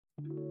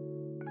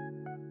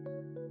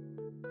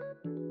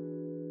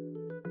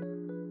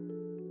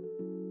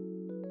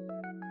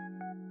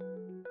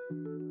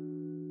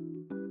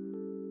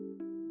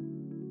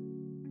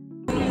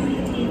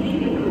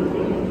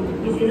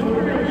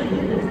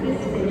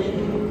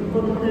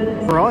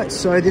Right,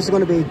 so this is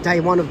going to be day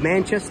one of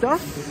Manchester,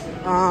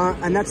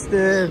 and that's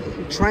the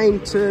train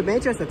to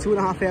Manchester,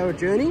 2.5 hour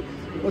journey.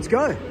 Let's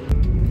go.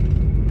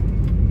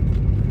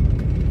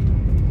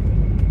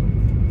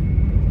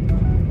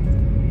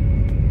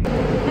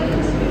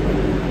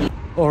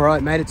 All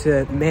right, made it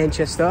to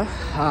Manchester.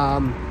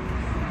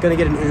 Gonna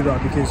get an Uber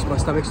because my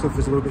stomach still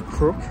feels a little bit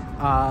crook.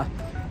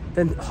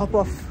 Then hop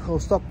off, or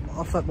stop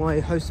off at my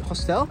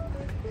hostel,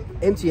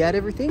 empty out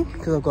everything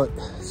because I've got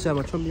so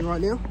much on me right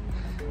now,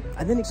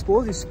 and then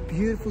explore this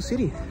beautiful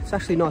city. It's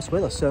actually nice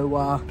weather,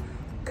 so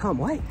can't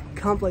wait,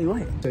 can't bloody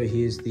wait. So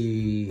here's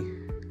the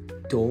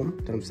dorm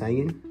that I'm staying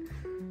in,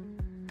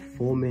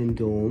 4-man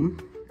dorm,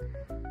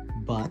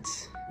 but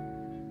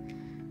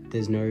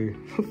there's no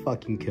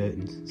fucking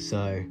curtains,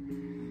 so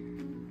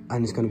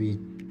I'm just gonna be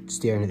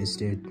staring at this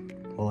dude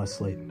while I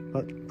sleep,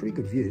 but pretty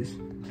good views.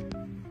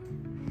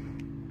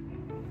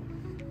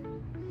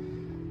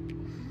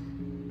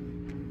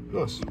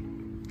 Nice.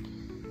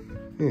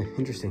 Yeah,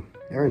 interesting.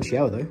 Our own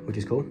shower though, which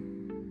is cool.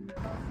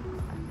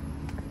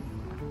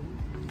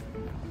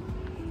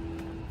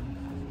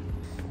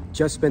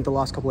 Just spent the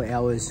last couple of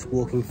hours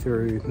walking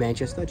through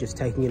Manchester, just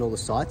taking in all the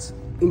sights.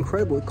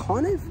 Incredible. It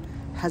kind of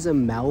has a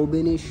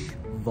Melbourne-ish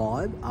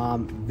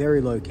vibe. Very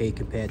low key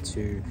compared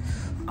to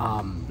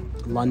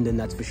London,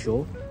 that's for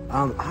sure.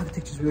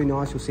 Architecture's really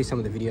nice. You'll see some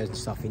of the videos and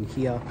stuff in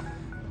here.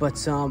 But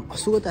I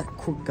still got that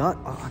crook gut.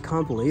 I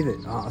can't believe it.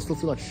 I still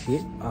feel like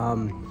shit.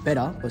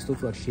 Better, but I still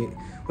feel like shit.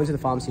 Went to the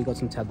pharmacy, got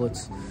some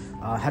tablets.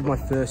 Had my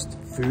first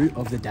food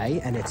of the day,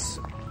 and it's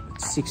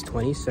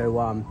 6:20. So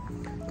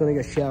gonna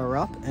go shower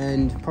up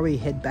and probably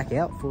head back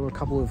out for a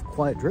couple of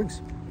quiet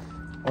drinks.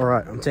 All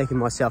right, I'm taking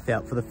myself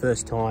out for the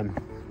first time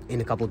in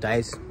a couple of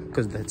days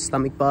because of that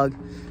stomach bug.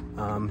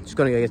 Just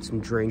gonna go get some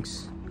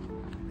drinks,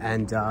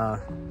 and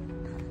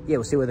yeah,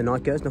 we'll see where the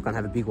night goes. Not gonna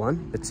have a big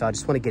one, but I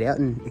just want to get out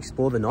and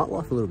explore the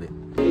nightlife a little bit.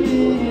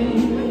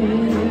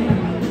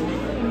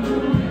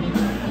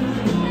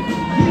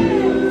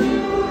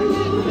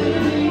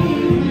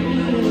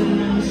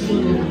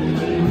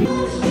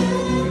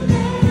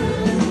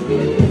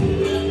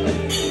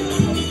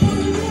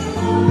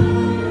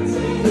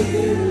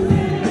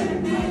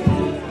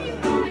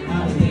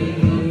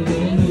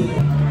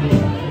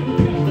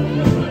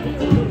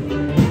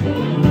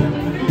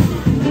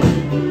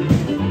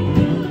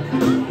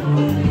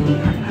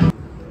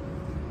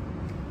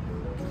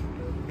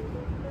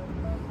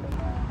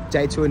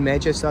 Day 2 in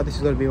Manchester. This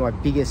is going to be my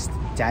biggest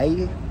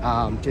day,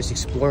 just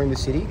exploring the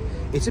city.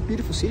 It's a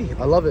beautiful city.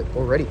 I love it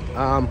already.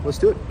 Let's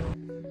do it.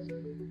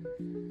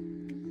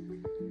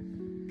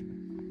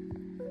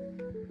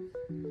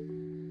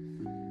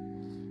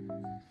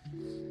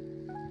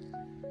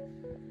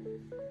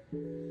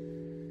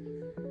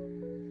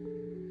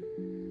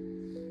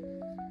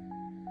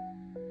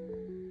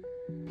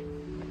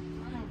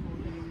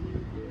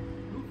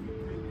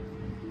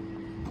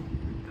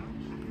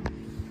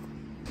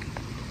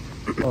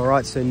 All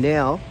right, so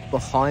now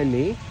behind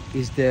me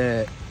is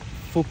the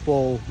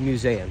football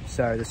museum.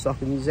 So the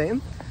soccer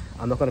museum.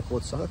 I'm not going to call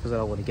it soccer because I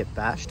don't want to get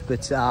bashed,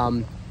 but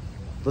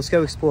let's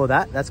go explore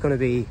that. That's going to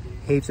be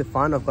heaps of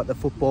fun. I've got the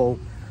football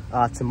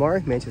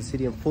tomorrow, Manchester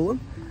City and Fulham.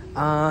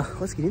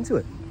 Let's get into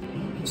it.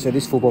 So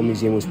this football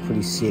museum was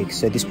pretty sick.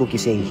 So this book you're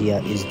seeing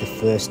here is the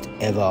first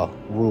ever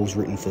rules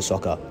written for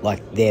soccer.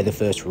 Like, they're the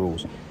first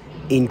rules.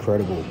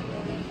 Incredible.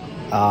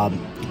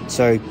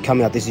 So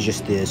coming up, this is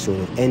just the sort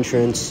of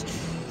entrance.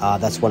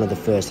 That's one of the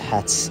first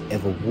hats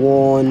ever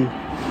worn.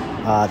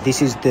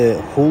 This is the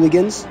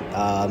hooligans,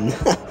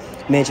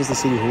 Manchester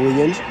City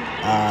hooligans,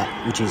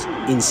 which is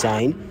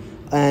insane.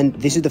 And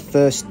this is the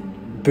first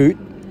boot,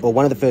 or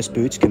one of the first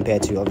boots,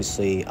 compared to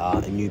obviously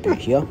a new boot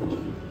here.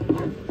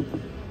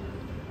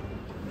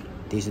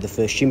 These are the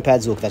first shin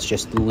pads. Look, that's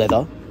just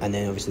leather. And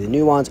then obviously the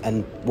new ones,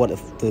 and one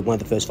of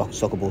the first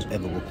soccer balls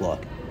ever looked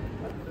like.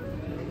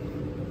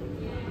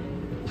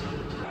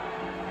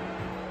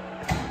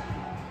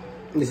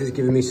 This is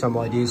giving me some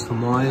ideas for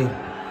my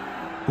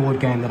board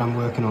game that I'm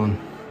working on.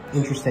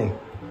 Interesting.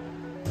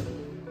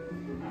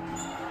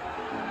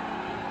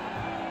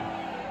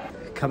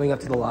 Coming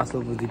up to the last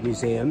level of the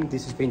museum,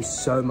 this has been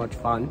so much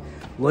fun.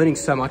 Learning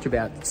so much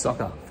about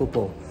soccer,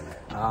 football.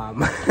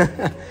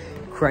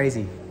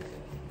 Crazy.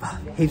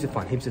 Heaps of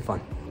fun, heaps of fun.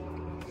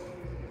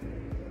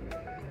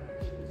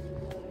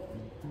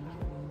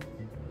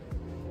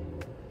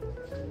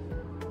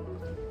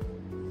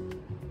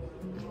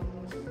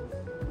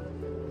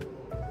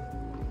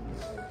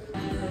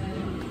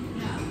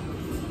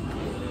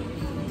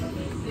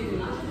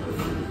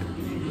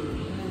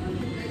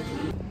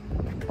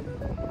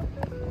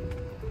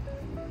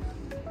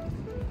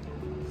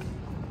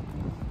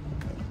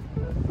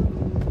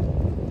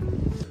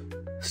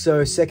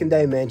 So second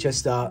day in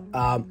Manchester,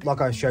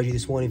 like I showed you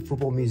this morning,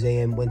 football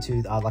museum, went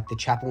to like the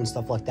chapel and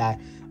stuff like that.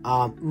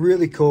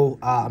 Really cool.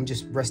 I'm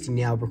just resting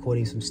now,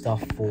 recording some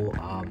stuff for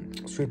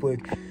Swoop.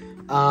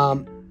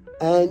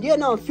 And yeah,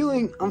 no,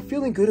 I'm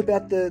feeling good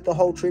about the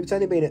whole trip. It's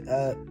only been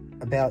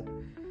about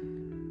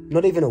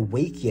not even a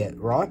week yet,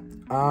 right?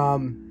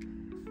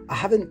 I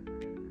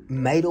haven't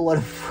made a lot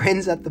of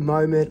friends at the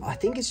moment. I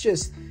think it's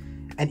just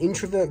an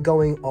introvert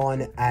going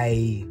on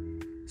a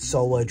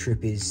solo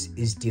trip is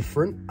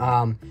different.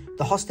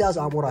 The hostels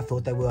aren't what I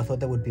thought they were. I thought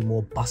they would be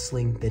more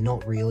bustling. They're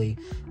not really.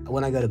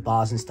 When I go to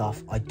bars and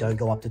stuff, I don't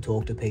go up to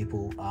talk to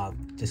people.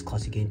 Just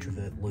classic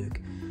introvert Luke.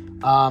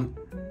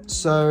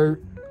 So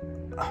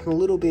I'm a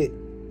little bit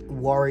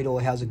worried,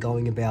 or how's it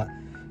going about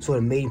sort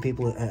of meeting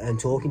people and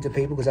talking to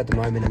people, because at the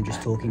moment I'm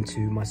just talking to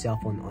myself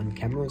on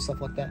camera and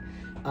stuff like that.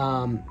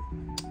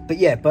 But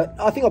yeah, but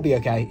I think I'll be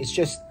okay. It's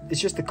just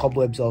the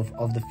cobwebs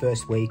of the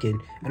first week,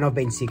 and I've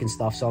been sick and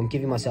stuff, so I'm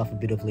giving myself a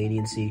bit of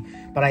leniency.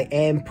 But I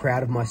am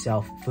proud of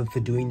myself for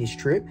doing this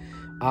trip,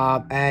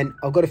 and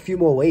I've got a few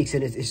more weeks,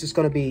 and it's just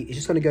gonna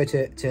go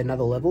to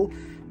another level.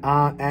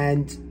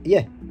 And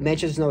yeah,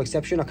 Manchester's no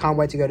exception. I can't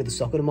wait to go to the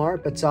soccer tomorrow,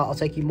 but I'll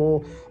take you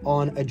more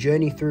on a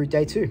journey through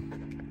day 2.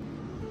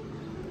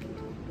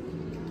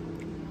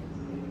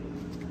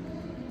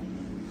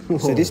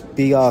 So this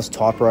big ass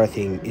typewriter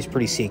thing is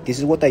pretty sick. This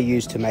is what they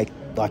used to make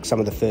like some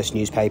of the first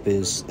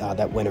newspapers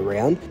that went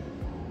around.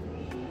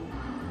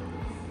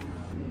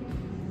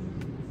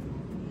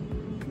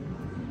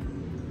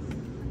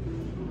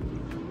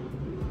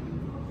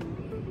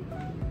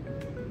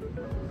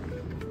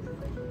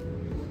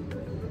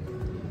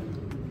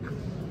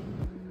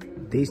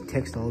 These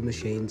textile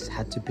machines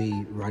had to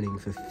be running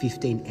for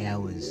 15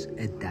 hours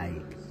a day.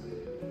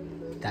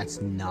 That's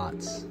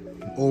nuts.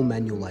 All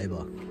manual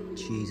labor.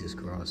 Jesus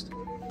Christ.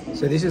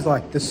 So this is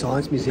like the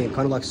science museum,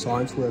 kind of like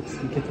Science Works.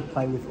 You get to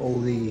play with all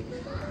the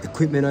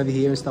equipment over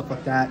here and stuff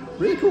like that.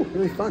 Really cool,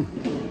 really fun.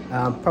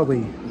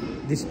 Probably,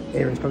 this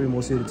area is probably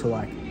more suited to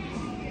like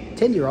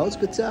 10-year-olds,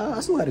 but I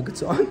still had a good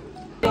time.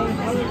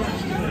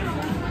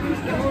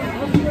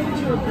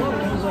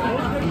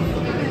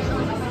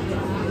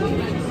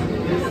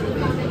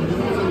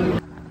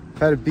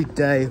 Had a big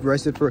day,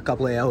 roasted for a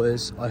couple of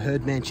hours. I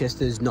heard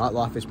Manchester's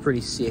nightlife is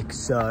pretty sick,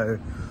 so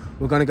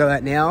we're gonna go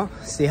out now,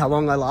 see how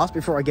long I last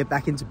before I get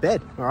back into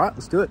bed. All right,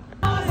 let's do it.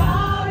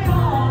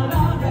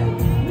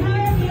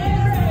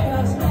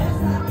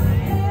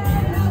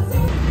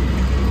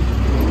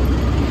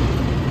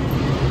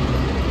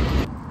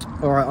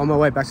 All right, on my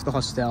way back to the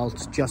hostel.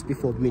 It's just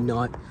before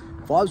midnight.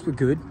 Vibes were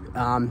good,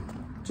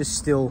 just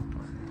still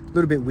a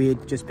little bit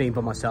weird just being by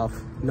myself,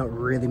 not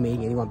really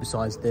meeting anyone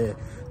besides the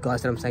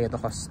guys that I'm staying at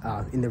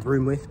the in the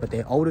room with, but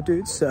they're older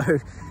dudes, so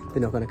they're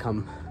not gonna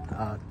come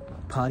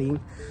partying.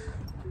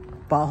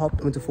 Bar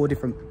hopped, went to 4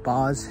 different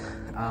bars,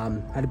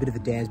 had a bit of a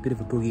dance, bit of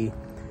a boogie,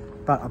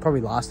 but I probably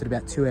lasted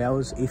about 2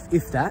 hours,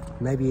 if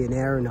that, maybe an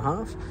hour and a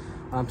half.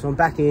 So I'm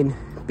back in,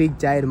 big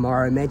day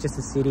tomorrow,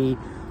 Manchester City.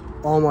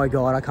 Oh my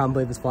God, I can't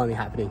believe it's finally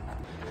happening.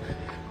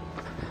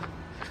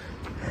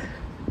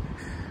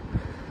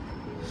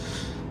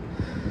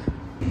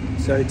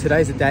 So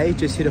today's the day,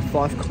 just hit a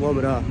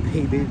 5-kilometer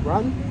PB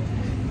run,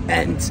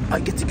 and I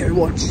get to go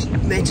watch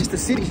Manchester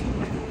City.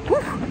 Woo!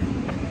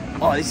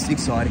 Oh, this is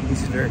exciting.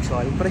 This is very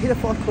exciting. But I hit a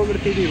 5-kilometer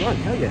PB run.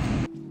 Hell yeah.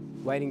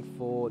 Waiting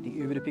for the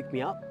Uber to pick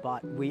me up,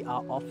 but we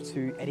are off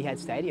to Etihad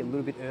Stadium a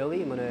little bit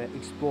early. I'm going to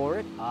explore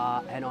it,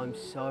 and I'm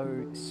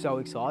so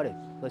excited.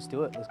 Let's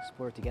do it. Let's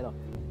explore it together.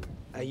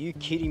 Are you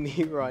kidding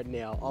me right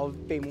now?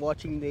 I've been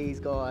watching these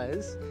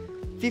guys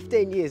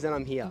 15 years and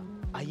I'm here.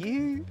 Are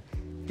you?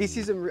 This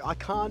isn't real. I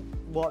can't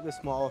wipe the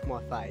smile off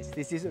my face.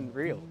 This isn't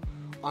real.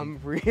 I'm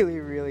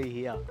really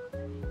here.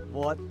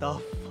 What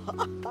the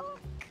fuck?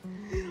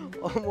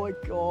 Oh my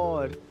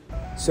God.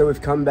 So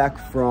we've come back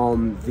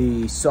from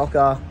the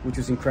soccer, which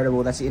was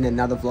incredible. That's in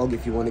another vlog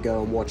if you want to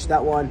go and watch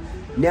that one.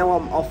 Now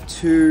I'm off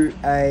to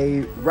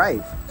a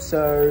rave.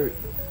 So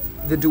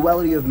the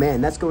duality of man,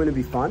 that's going to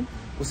be fun.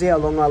 We'll see how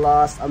long I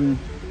last. I paid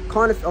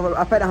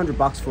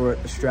 $100 for it,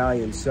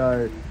 Australian.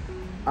 So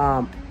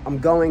I'm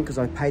going because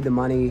I paid the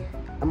money.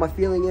 Am I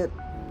feeling it?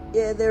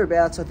 Yeah,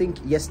 thereabouts. I think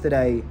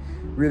yesterday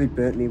really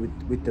burnt me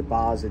with the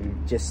bars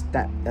and just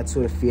that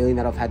sort of feeling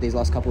that I've had these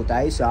last couple of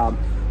days. So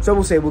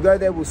we'll see. We'll go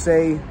there, we'll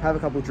see, have a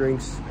couple of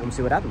drinks, and we'll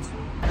see what happens.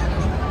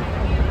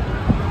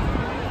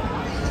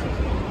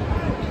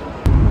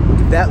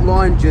 That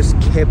line just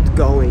kept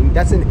going.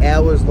 That's an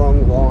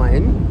hours-long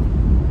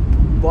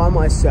line by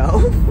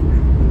myself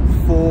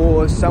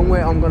for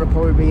somewhere I'm gonna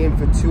probably be in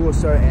for 2 or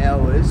so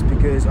hours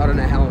because I don't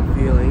know how I'm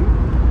feeling.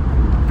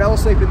 Fell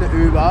asleep in the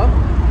Uber.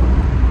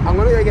 I'm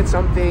gonna go get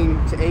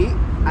something to eat,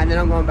 and then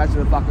I'm going back to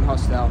the fucking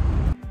hostel.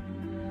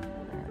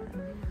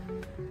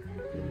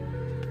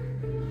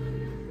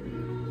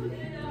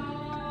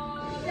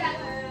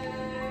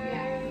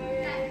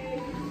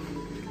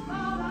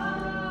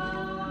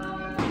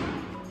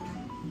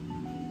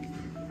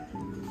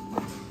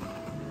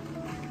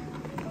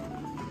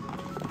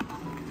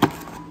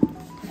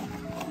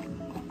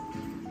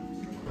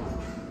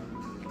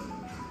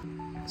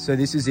 So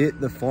this is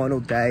it, the final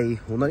day,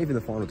 well not even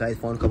the final day, the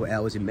final couple of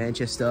hours in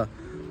Manchester.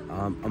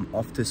 I'm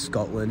off to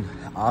Scotland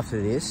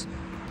after this,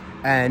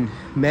 and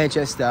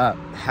Manchester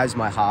has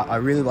my heart. I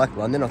really like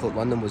London. I thought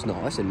London was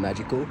nice and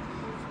magical,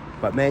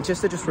 but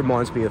Manchester just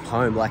reminds me of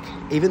home. Like,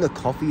 even the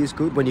coffee is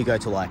good when you go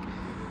to like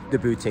the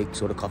boutique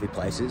sort of coffee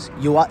places.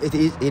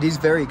 It is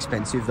very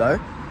expensive though.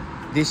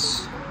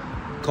 This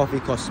coffee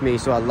cost me,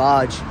 so a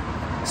large,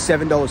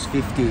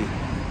 $7.50.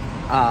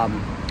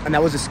 And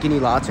that was a skinny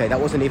latte. That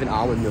wasn't even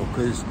almond milk,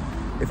 because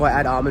if I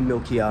add almond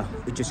milk here,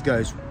 it just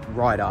goes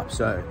right up.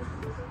 So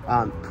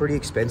pretty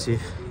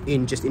expensive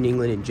in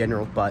England in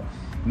general, but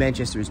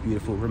Manchester is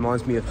beautiful.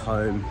 Reminds me of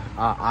home.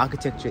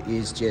 Architecture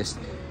is just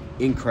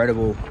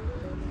incredible.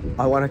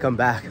 I want to come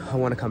back. I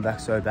want to come back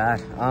so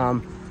bad.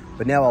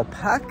 But now I'll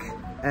pack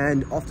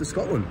and off to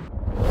Scotland.